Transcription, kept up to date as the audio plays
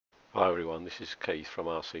Hi everyone, this is Keith from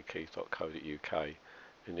rckeith.co.uk.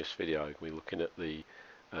 In this video we're looking at the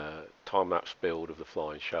time-lapse build of the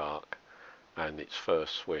flying shark and its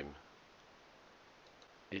first swim.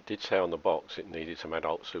 It did say on the box it needed some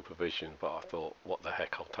adult supervision, but I thought, what the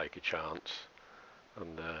heck, I'll take a chance,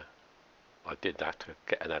 and I did that to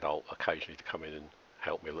get an adult occasionally to come in and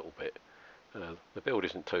help me a little bit. The build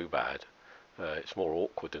isn't too bad, it's more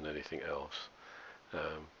awkward than anything else.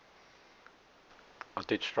 I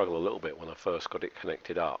did struggle a little bit when I first got it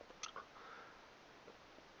connected up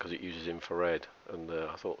because it uses infrared, and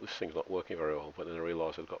I thought this thing's not working very well, but then I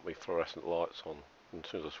realised I've got my fluorescent lights on, and as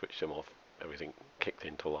soon as I switched them off, everything kicked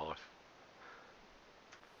into life.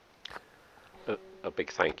 A big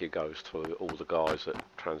thank you goes to all the guys at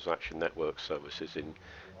Transaction Network Services in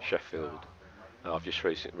Sheffield. I've just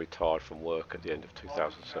recently retired from work at the end of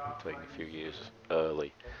 2017, a few years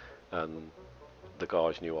early, and the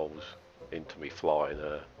guys knew I was into me flying.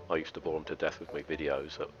 I used to bore them to death with my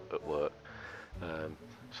videos at work.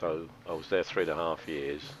 So I was there 3.5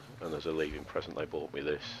 years, and as a leaving present they bought me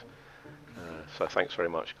this. So thanks very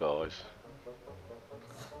much, guys.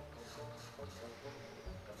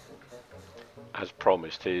 As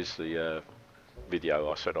promised, here's the video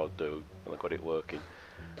I said I'd do, and I got it working.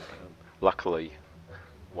 Luckily,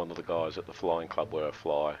 one of the guys at the flying club where I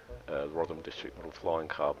fly, the Rotherham District Model Flying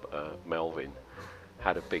Club, Melvin,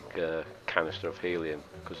 had a big canister of helium,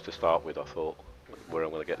 because to start with I thought, where am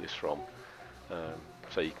I going to get this from?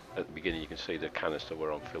 So at the beginning you can see the canister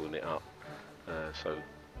where I'm filling it up. So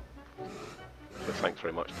thanks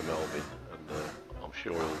very much to Melvin, and I'm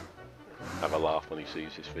sure he'll have a laugh when he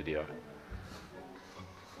sees this video.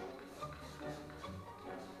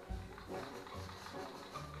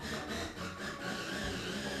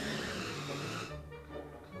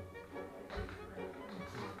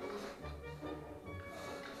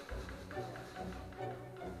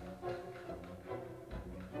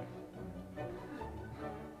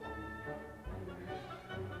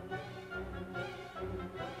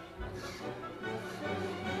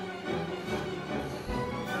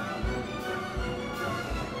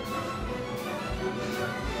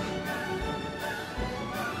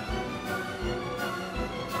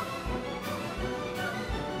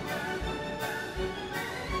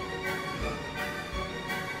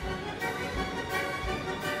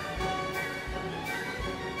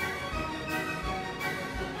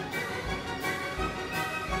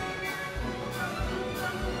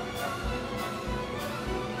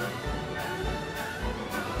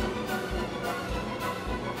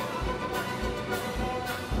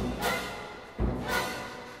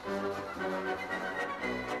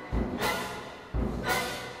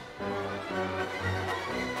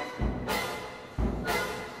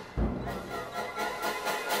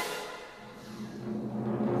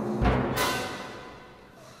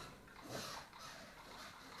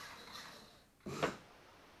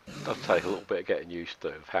 It does take a little bit of getting used to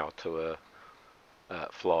of how to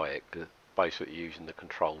fly it. Basically using the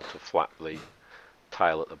control to flap the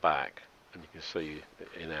tail at the back, and you can see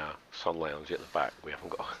in our sun lounge at the back we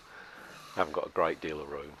haven't got a great deal of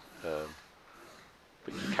room,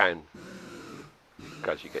 but you can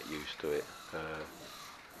as you get used to it.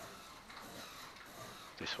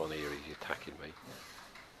 This one here is attacking me.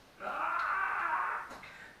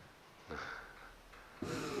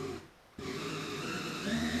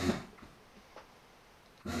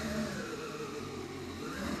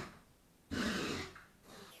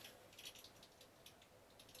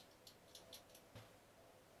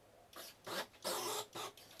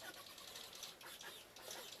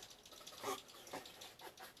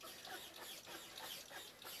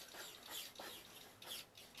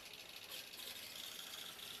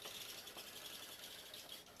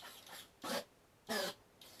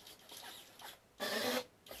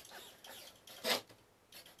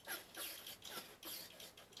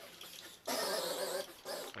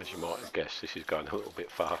 As you might have guessed, this is going a little bit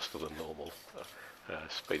faster than normal.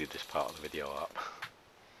 Speeded this part of the video up.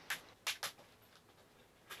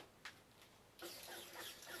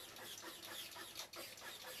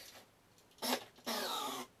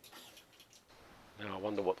 Now I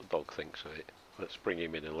wonder what the dog thinks of it. Let's bring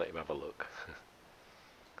him in and let him have a look.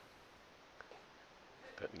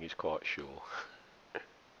 Don't think he's quite sure.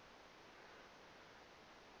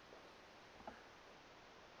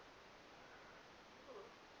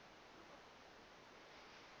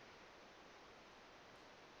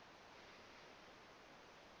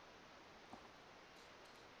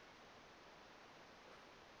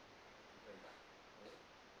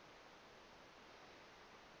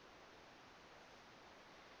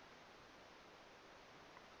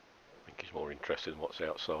 I think he's more interested in what's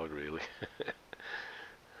outside, really.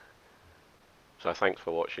 So thanks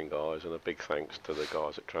for watching, guys, and a big thanks to the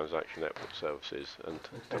guys at Transaction Network Services and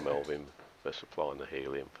to Melvin for supplying the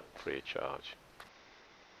helium free of charge.